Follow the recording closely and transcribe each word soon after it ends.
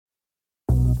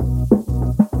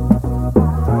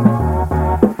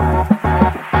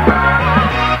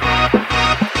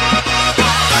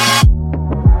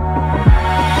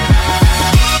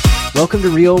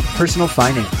Welcome to Real Personal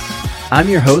Finance. I'm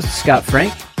your host, Scott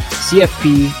Frank,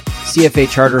 CFP, CFA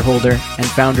charter holder, and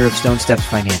founder of Stone Steps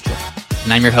Financial.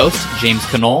 And I'm your host, James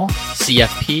Knoll,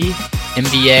 CFP,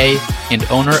 MBA, and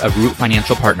owner of Root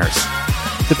Financial Partners.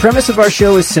 The premise of our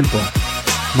show is simple.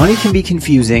 Money can be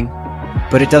confusing,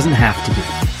 but it doesn't have to be.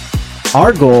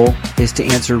 Our goal is to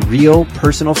answer real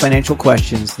personal financial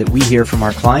questions that we hear from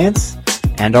our clients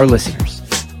and our listeners.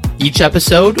 Each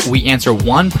episode, we answer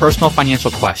one personal financial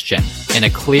question in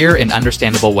a clear and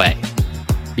understandable way.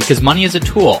 Because money is a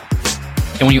tool,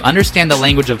 and when you understand the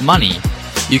language of money,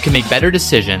 you can make better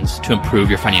decisions to improve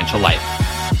your financial life.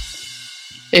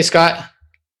 Hey, Scott.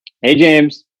 Hey,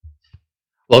 James.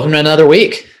 Welcome to another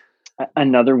week.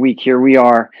 Another week. Here we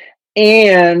are.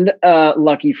 And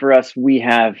lucky for us, we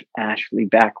have Ashley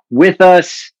back with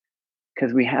us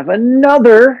because we have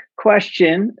another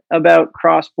question about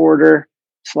cross-border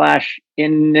 /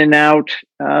 in and out,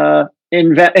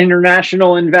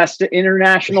 international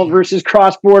versus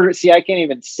cross-border. See, I can't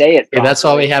even say it. Yeah, that's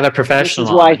why we have a professional.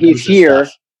 This is why he's here.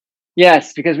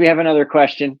 Yes, because we have another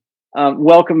question.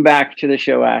 Welcome back to the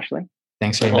show, Ashley.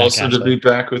 Thanks for being back, Awesome to be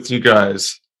back with you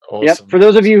guys. Awesome. Yep. For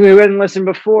those of you who hadn't listened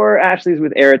before, Ashley's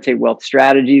with Arete Wealth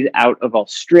Strategies out of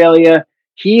Australia.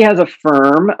 He has a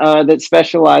firm that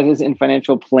specializes in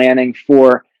financial planning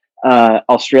for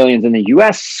Australians in the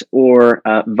US or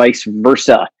vice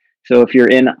versa. So if you're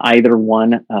in either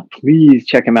one, please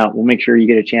check him out. We'll make sure you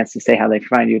get a chance to say how they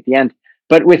find you at the end.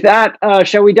 But with that,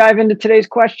 shall we dive into today's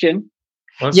question?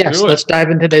 Let's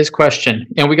dive into today's question.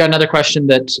 And we got another question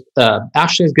that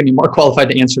Ashley is going to be more qualified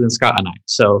to answer than Scott and I.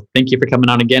 So thank you for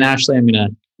coming on again, Ashley. I'm going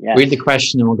to read the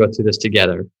question and we'll go through this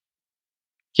together.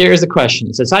 Here's the question.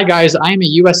 It says, hi guys, I am a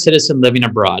U.S. citizen living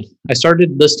abroad. I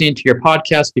started listening to your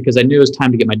podcast because I knew it was time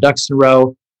to get my ducks in a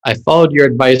row. I followed your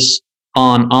advice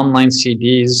on online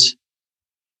CDs.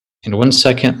 In 1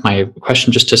 second, my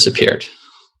question just disappeared.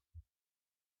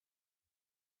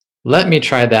 Let me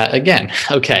try that again.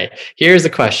 Okay, here's the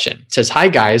question. It says, hi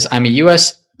guys, I'm a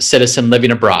U.S. citizen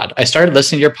living abroad. I started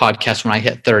listening to your podcast when I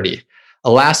hit 30.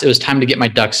 Alas, it was time to get my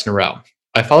ducks in a row.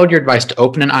 I followed your advice to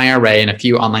open an IRA and a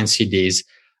few online CDs.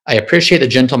 I appreciate the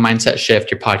gentle mindset shift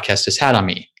your podcast has had on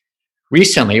me.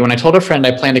 Recently, when I told a friend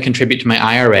I plan to contribute to my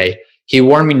IRA, he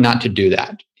warned me not to do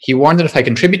that. He warned that if I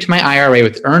contribute to my IRA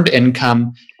with earned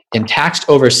income and taxed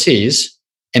overseas,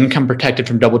 income protected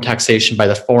from double taxation by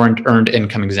the foreign earned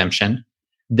income exemption,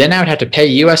 then I would have to pay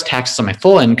U.S. taxes on my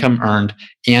full income earned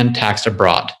and taxed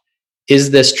abroad. Is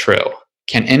this true?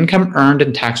 Can income earned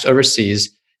and taxed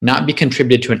overseas not be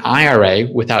contributed to an IRA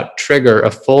without trigger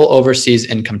of full overseas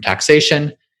income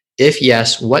taxation? If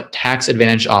yes, what tax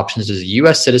advantage options does a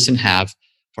U.S. citizen have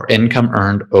for income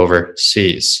earned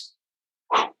overseas?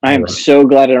 I am so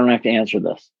glad I don't have to answer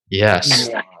this. Yes.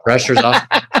 Pressure's off.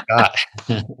 God.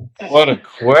 What a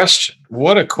question.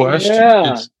 What a question.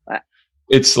 Yeah.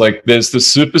 It's like there's the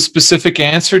super specific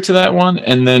answer to that one,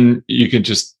 and then you can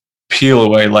just peel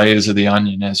away layers of the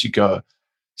onion as you go.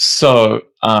 So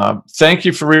thank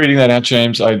you for reading that out,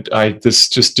 James. There's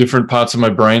just different parts of my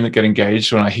brain that get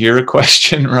engaged when I hear a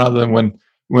question rather than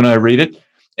when I read it.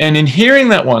 And in hearing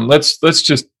that one, let's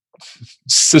just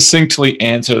succinctly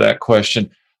answer that question.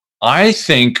 I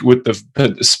think with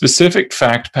the specific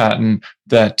fact pattern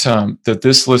that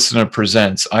this listener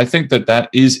presents, I think that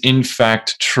is in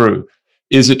fact true.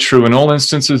 Is it true in all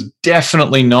instances?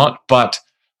 Definitely not. But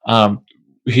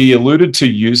he alluded to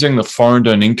using the foreign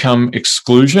earned income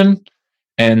exclusion,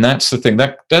 and that's the thing.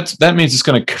 That means it's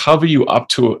going to cover you up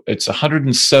to it's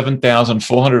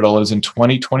 $107,400 in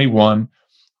 2021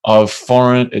 of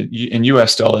foreign in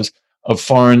US dollars of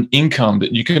foreign income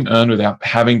that you can earn without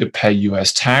having to pay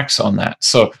US tax on that.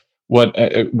 So what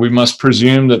we must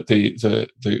presume that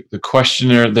the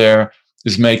questioner there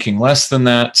is making less than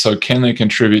that. So can they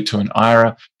contribute to an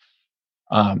IRA?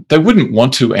 They wouldn't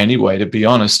want to anyway, to be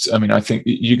honest. I mean, I think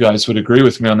you guys would agree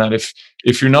with me on that.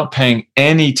 If you're not paying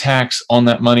any tax on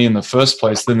that money in the first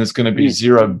place, then there's going to be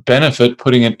zero benefit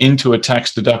putting it into a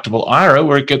tax-deductible IRA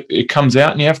where it comes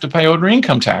out and you have to pay ordinary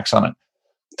income tax on it.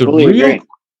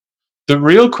 The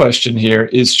real question here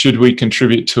is, should we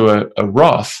contribute to a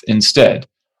Roth instead?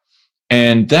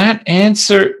 And that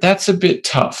answer, that's a bit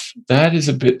tough. That is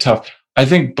a bit tough. I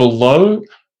think below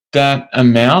that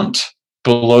amount,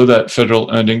 below that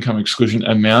federal earned income exclusion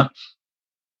amount,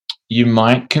 you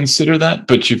might consider that,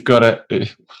 but you've got to,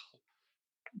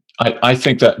 I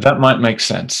think that might make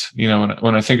sense. You know,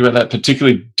 when I think about that,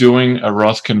 particularly doing a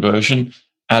Roth conversion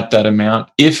at that amount,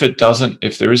 if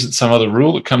there isn't some other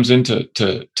rule that comes in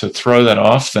to throw that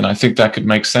off, then I think that could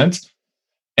make sense.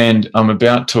 And I'm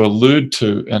about to allude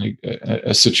to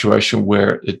a situation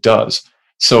where it does.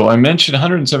 So I mentioned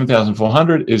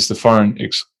 107,400 is the foreign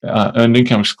earned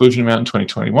income exclusion amount in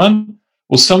 2021.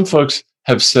 Well, some folks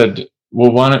have said,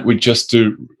 well, why don't we just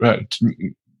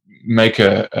make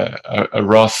a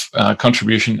Roth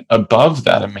contribution above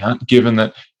that amount, given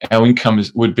that our income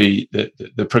would be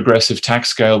the progressive tax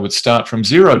scale would start from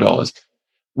 $0.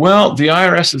 Well, the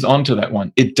IRS is onto that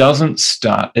one. It doesn't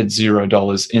start at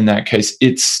 $0 in that case.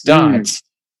 It starts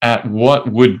at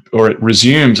it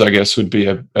resumes, I guess, would be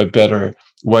a better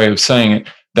way of saying it.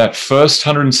 That first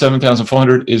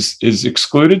 107,400 is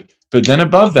excluded, but then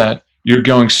above that, you're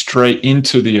going straight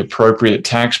into the appropriate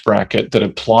tax bracket that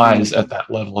applies at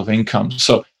that level of income.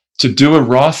 So to do a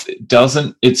Roth,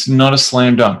 it's not a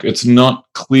slam dunk. It's not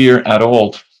clear at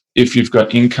all if you've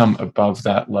got income above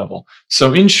that level.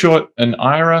 So in short, an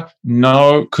IRA,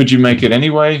 no. Could you make it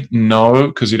anyway? No,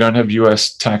 because you don't have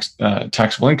US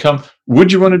taxable income.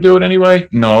 Would you want to do it anyway?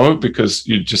 No, because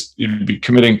you'd be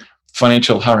committing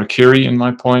financial harakiri,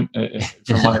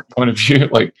 from my point of view,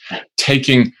 like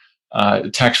taking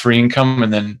tax-free income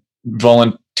and then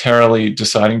voluntarily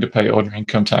deciding to pay ordinary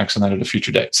income tax on that at a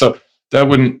future date. So that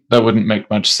wouldn't make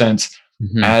much sense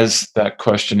as that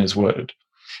question is worded.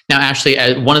 Now, Ashley,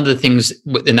 one of the things,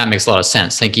 and that makes a lot of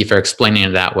sense. Thank you for explaining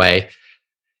it that way.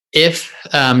 If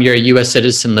you're a U.S.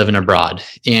 citizen living abroad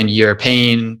and you're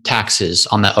paying taxes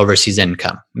on that overseas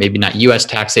income, maybe not U.S.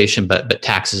 taxation, but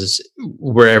taxes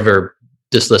wherever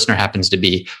this listener happens to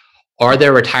be, are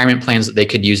there retirement plans that they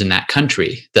could use in that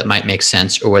country that might make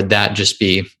sense, or would that just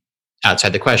be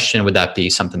outside the question? Would that be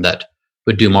something that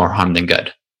would do more harm than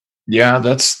good? Yeah,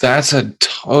 that's a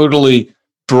totally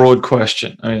broad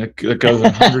question. I mean, it goes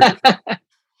in 100.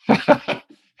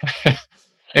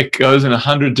 It goes in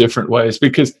 100 different ways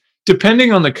because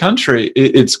depending on the country,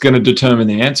 it's going to determine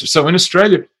the answer. So in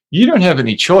Australia, you don't have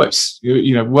any choice.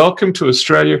 Welcome to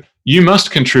Australia. You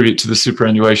must contribute to the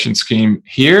superannuation scheme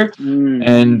here,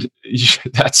 and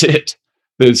that's it.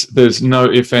 There's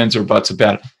no ifs, ands, or buts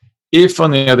about it. If,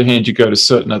 on the other hand, you go to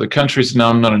certain other countries, now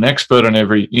I'm not an expert on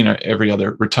every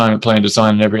other retirement plan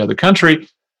design in every other country.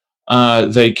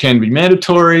 They can be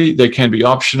mandatory, they can be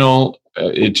optional.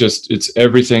 It's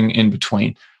everything in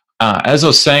between. As I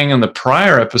was saying in the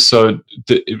prior episode,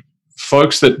 the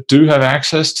folks that do have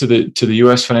access to the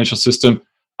U.S. financial system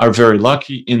are very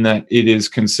lucky in that it is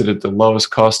considered the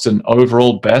lowest cost and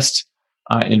overall best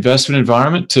investment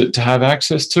environment to have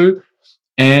access to.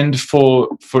 And for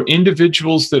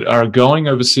individuals that are going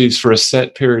overseas for a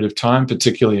set period of time,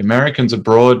 particularly Americans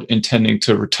abroad intending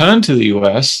to return to the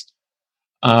U.S.,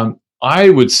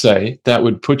 I would say that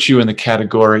would put you in the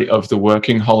category of the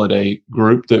working holiday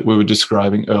group that we were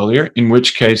describing earlier, in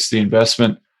which case the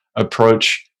investment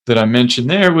approach that I mentioned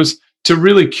there was to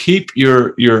really keep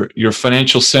your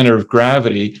financial center of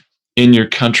gravity in your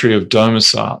country of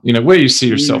domicile, where you see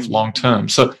yourself long term.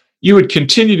 So you would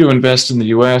continue to invest in the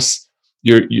U.S.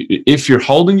 If you're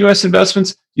holding U.S.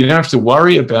 investments, you don't have to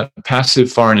worry about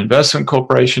passive foreign investment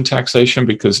corporation taxation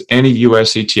because any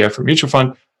U.S. ETF or mutual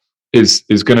fund is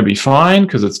going to be fine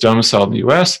because it's domiciled in the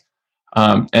U.S.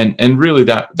 And really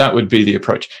that would be the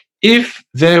approach. If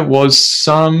there was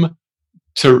some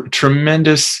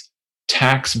tremendous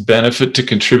tax benefit to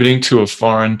contributing to a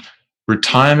foreign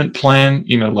retirement plan,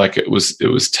 like it was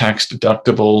tax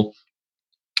deductible,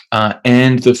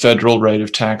 and the federal rate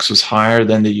of tax was higher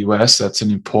than the U.S. That's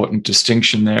an important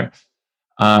distinction there.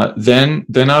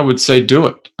 Then I would say do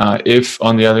it. If,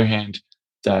 on the other hand,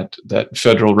 that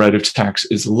federal rate of tax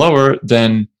is lower,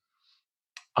 then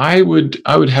I would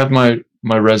have my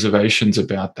reservations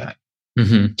about that.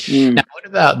 Now, what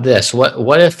about this?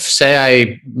 What if, say,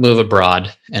 I move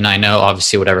abroad, and I know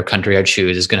obviously whatever country I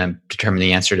choose is going to determine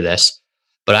the answer to this,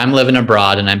 but I'm living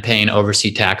abroad and I'm paying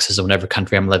overseas taxes in whatever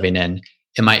country I'm living in,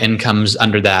 and my income's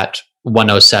under that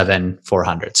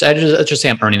 107,400. So let's just say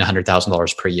I'm earning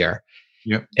 $100,000 per year.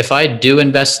 Yep. If I do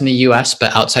invest in the U.S.,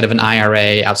 but outside of an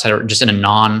IRA, outside of just in a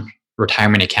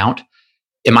non-retirement account,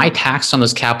 am I taxed on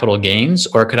those capital gains,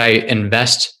 or could I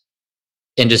invest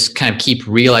and just kind of keep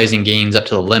realizing gains up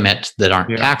to the limit that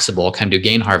aren't taxable, kind of do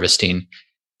gain harvesting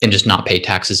and just not pay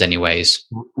taxes anyways?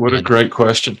 What a great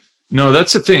question. No,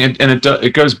 that's the thing. And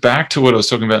it goes back to what I was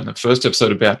talking about in the first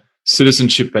episode about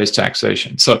citizenship-based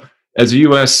taxation. So as a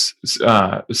U.S.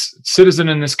 Citizen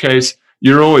in this case,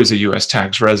 you're always a U.S.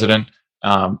 tax resident.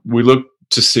 We look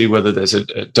to see whether there's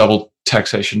a double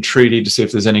taxation treaty to see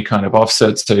if there's any kind of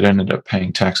offsets so you don't end up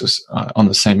paying taxes on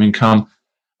the same income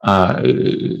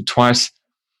twice.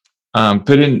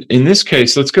 But in this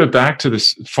case, let's go back to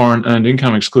this foreign earned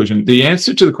income exclusion. The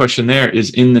answer to the question there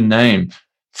is in the name,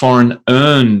 foreign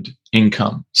earned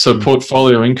income. So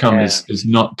portfolio income is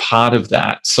not part of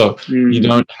that. So you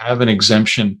don't have an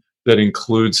exemption that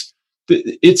includes.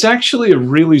 It's actually a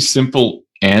really simple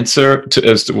answer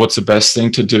as to what's the best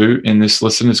thing to do in this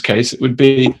listener's case. It would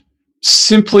be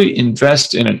simply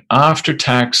invest in an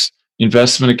after-tax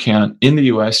investment account in the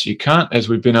US. You can't, as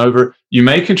we've been over, you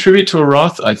may contribute to a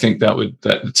Roth. I think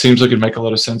that seems like it'd make a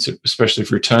lot of sense, especially if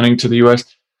you're returning to the US.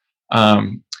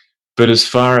 But as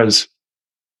far as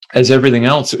everything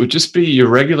else, it would just be your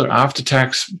regular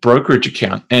after-tax brokerage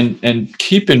account. And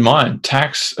keep in mind,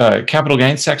 capital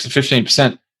gains tax of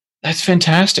 15%. That's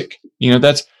fantastic.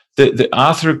 That's the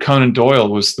Arthur Conan Doyle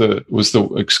was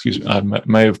the excuse me, I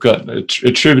may have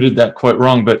attributed that quite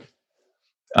wrong, but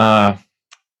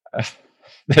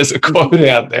there's a quote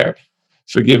out there.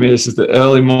 Forgive me, this is the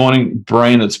early morning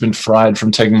brain that's been fried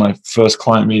from taking my first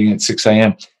client meeting at 6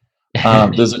 a.m.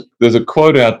 There's a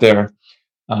quote out there,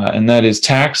 and that is,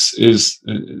 tax is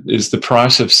the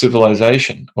price of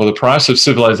civilization, or the price of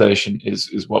civilization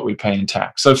is what we pay in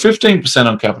tax. So 15%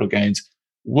 on capital gains,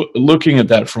 looking at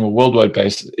that from a worldwide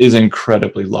basis, is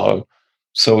incredibly low.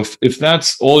 So if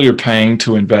that's all you're paying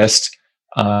to invest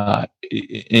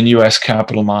in U.S.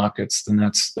 capital markets, then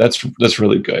that's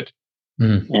really good.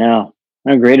 Yeah,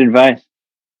 great advice.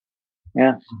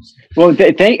 Yeah, well,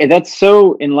 that's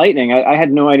so enlightening. I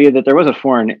had no idea that there was a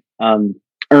foreign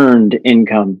earned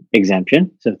income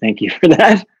exemption. So thank you for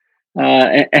that.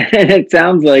 And it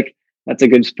sounds like that's a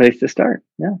good place to start.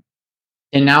 Yeah.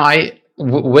 And now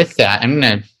with that, I'm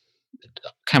going to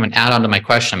kind of an add on to my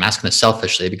question. I'm asking this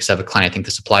selfishly because I have a client I think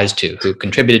this applies to, who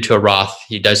contributed to a Roth.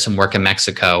 He does some work in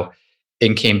Mexico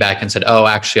and came back and said, oh,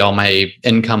 actually all my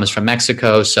income is from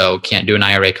Mexico, so can't do an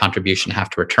IRA contribution, have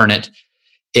to return it.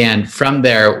 And from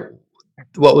there,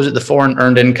 what was it? The foreign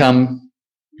earned income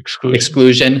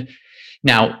exclusion.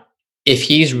 Now, if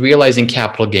he's realizing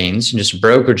capital gains in just a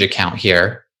brokerage account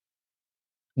here,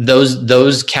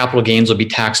 those capital gains will be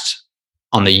taxed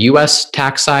on the U.S.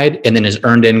 tax side, and then his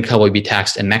earned income will be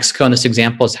taxed in Mexico. In this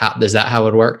example, is that how it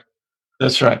would work?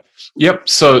 That's right. Yep.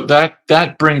 So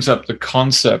that brings up the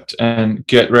concept, and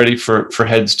get ready for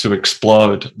heads to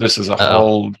explode. This is a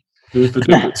whole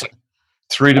it's like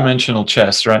three-dimensional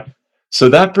chess, right? So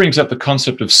that brings up the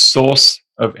concept of source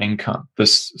of income.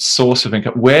 This source of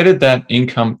income. Where did that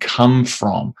income come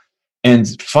from?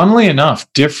 And funnily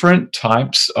enough, different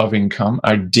types of income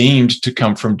are deemed to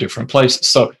come from different places.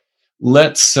 So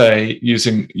let's say,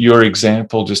 using your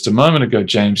example just a moment ago,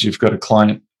 James, you've got a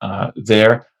client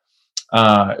there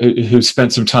who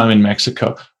spent some time in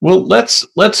Mexico. Well, let's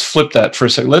flip that for a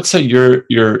second. Let's say you're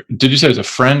did you say it was a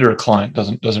friend or a client?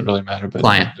 Doesn't really matter. But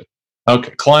client.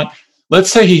 Okay, client. Let's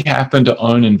say he happened to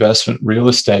own investment real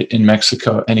estate in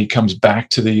Mexico, and he comes back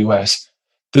to the U.S.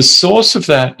 The source of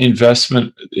that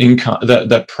investment income,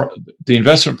 the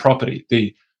investment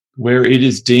property, where it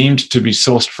is deemed to be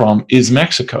sourced from, is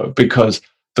Mexico, because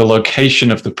the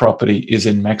location of the property is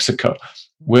in Mexico.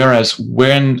 Whereas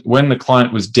when the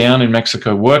client was down in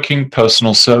Mexico working,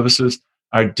 personal services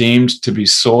are deemed to be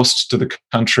sourced to the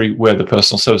country where the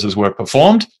personal services were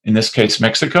performed, in this case,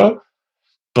 Mexico.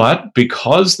 But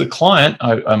because the client,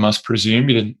 I must presume,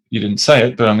 you didn't say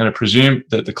it, but I'm going to presume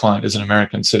that the client is an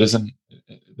American citizen.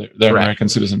 They're an American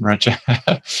citizen, right?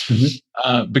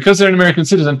 Mm-hmm. Because they're an American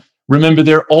citizen, remember,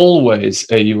 they're always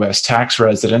a U.S. tax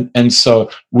resident. And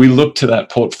so we look to that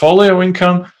portfolio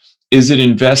income. Is it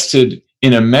invested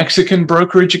in a Mexican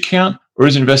brokerage account, or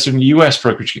is it invested in a U.S.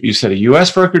 brokerage? You said a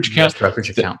U.S. brokerage account. US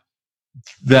brokerage account.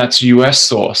 That's U.S.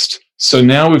 sourced. So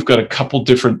now we've got a couple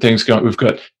different things going. We've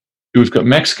got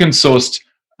Mexican sourced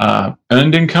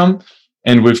earned income,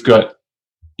 and we've got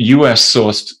U.S.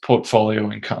 sourced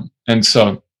portfolio income. And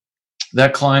so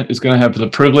that client is going to have the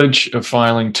privilege of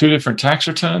filing 2 different tax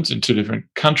returns in 2 different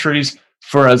countries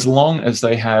for as long as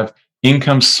they have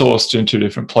income sourced in 2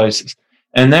 different places.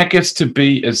 And that gets to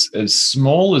be as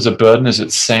small as a burden as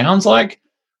it sounds like.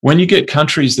 When you get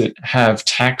countries that have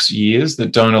tax years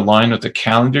that don't align with the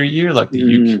calendar year, like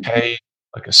the UK,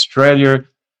 like Australia,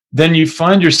 then you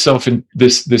find yourself in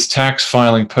this tax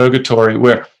filing purgatory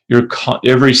where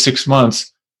every 6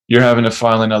 months you're having to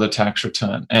file another tax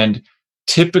return. And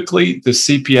typically the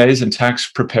CPAs and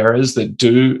tax preparers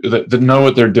that know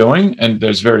what they're doing, and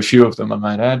there's very few of them, I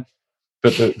might add,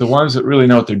 but the ones that really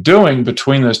know what they're doing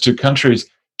between those 2 countries,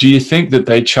 do you think that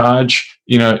they charge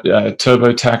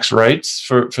TurboTax rates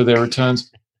for their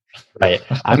returns? Right.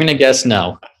 I'm going to guess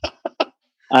no.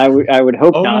 I would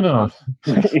hope not. No.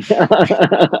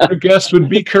 Your guess would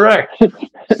be correct.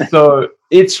 So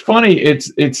it's funny.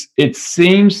 It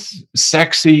seems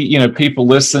sexy. People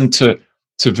listen to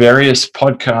various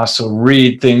podcasts or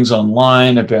read things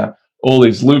online about all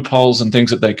these loopholes and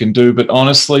things that they can do. But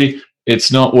honestly,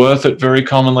 it's not worth it very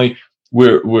commonly.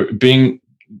 We're being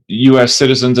US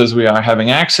citizens as we are,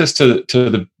 having access to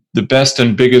the best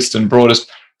and biggest and broadest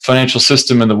financial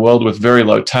system in the world with very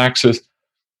low taxes,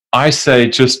 I say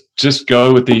just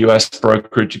go with the US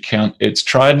brokerage account. It's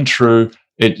tried and true.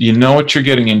 You know what you're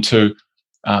getting into,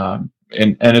 and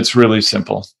it's really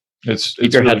simple. It's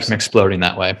Keep your really head from exploding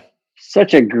that way.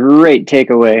 Such a great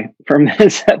takeaway from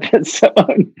this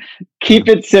episode. Keep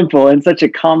it simple in such a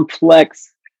complex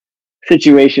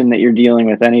situation that you're dealing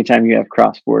with anytime you have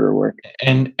cross-border work.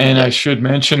 And I should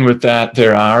mention with that,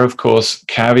 there are, of course,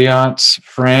 caveats.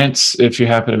 France, if you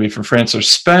happen to be from France or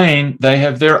Spain, they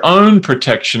have their own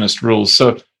protectionist rules.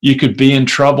 So you could be in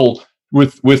trouble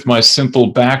with my simple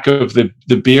back of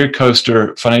the beer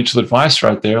coaster financial advice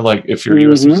right there. Like if you're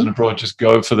a US citizen abroad, just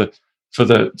go for the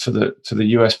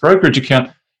US brokerage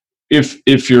account.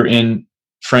 If you're in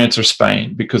France or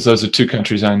Spain, because those are two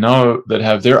countries I know that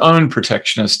have their own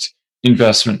protectionist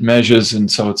investment measures,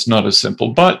 and so it's not as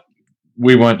simple. But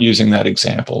we weren't using that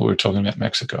example. We were talking about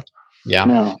Mexico. Yeah.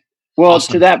 No. Well,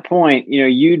 awesome. To that point,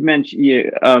 you'd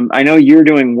mentioned. I know you're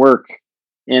doing work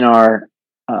in our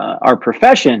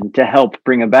profession to help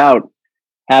bring about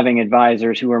having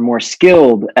advisors who are more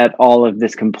skilled at all of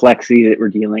this complexity that we're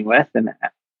dealing with, and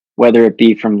whether it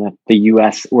be from the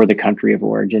U.S. or the country of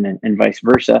origin, and vice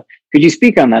versa. Could you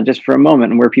speak on that just for a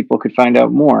moment, and where people could find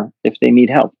out more if they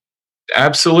need help?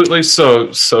 Absolutely.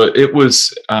 So it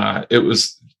was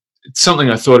something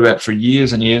I thought about for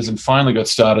years and years, and finally got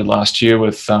started last year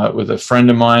with a friend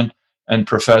of mine and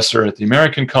professor at the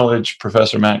American College,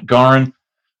 Professor Matt Gorin.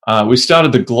 We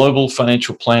started the Global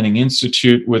Financial Planning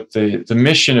Institute with the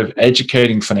mission of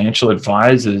educating financial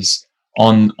advisors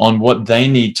on what they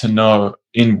need to know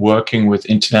in working with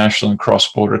international and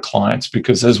cross-border clients,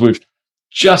 because as we've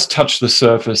just touched the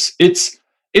surface,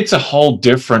 it's a whole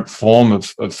different form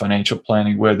of financial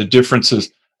planning where the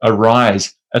differences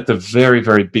arise at the very,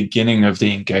 very beginning of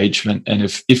the engagement. And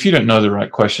if you don't know the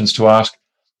right questions to ask,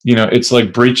 it's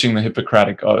like breaching the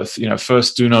Hippocratic Oath.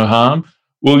 First, do no harm.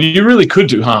 Well, you really could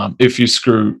do harm if you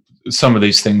screw some of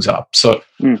these things up. So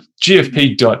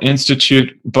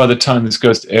gfp.institute, by the time this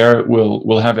goes to air,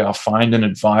 we'll have our Find an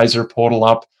Advisor portal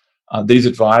up. These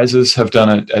advisors have done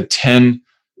a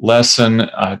 10-lesson,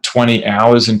 20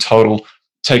 hours in total,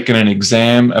 taken an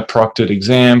exam, a proctored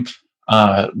exam,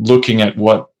 looking at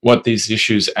what these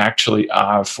issues actually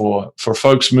are for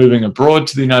folks moving abroad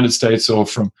to the United States, or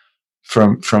from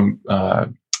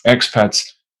expats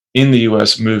in the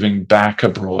US moving back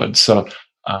abroad. So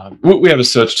we have a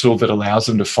search tool that allows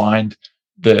them to find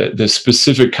the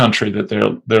specific country that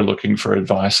they're looking for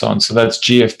advice on. So that's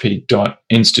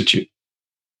gfp.institute.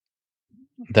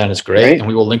 That is great. And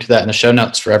we will link to that in the show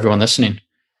notes for everyone listening.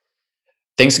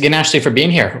 Thanks again, Ashley, for being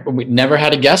here. We never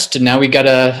had a guest, and now we got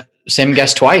a same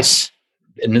guest twice.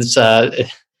 And it's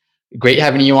great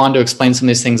having you on to explain some of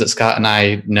these things that Scott and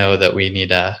I know that we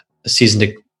need a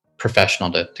seasoned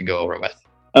professional to go over with.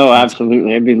 Oh,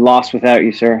 absolutely. I'd be lost without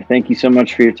you, sir. Thank you so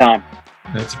much for your time.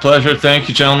 It's a pleasure. Thank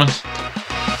you, gentlemen.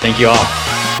 Thank you all.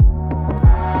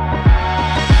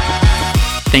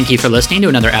 Thank you for listening to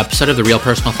another episode of the Real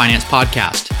Personal Finance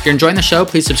Podcast. If you're enjoying the show,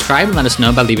 please subscribe and let us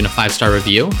know by leaving a 5-star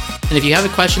review. And if you have a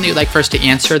question that you'd like for us to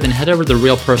answer, then head over to the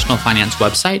Real Personal Finance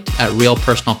website at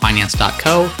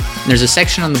realpersonalfinance.co. And there's a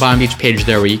section on the bottom of each page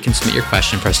there where you can submit your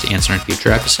question for us to answer in a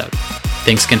future episode.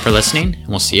 Thanks again for listening, and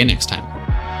we'll see you next time.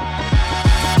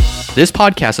 This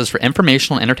podcast is for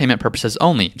informational and entertainment purposes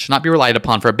only and should not be relied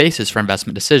upon for a basis for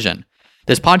investment decision.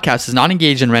 This podcast is not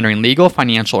engaged in rendering legal,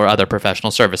 financial, or other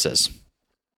professional services.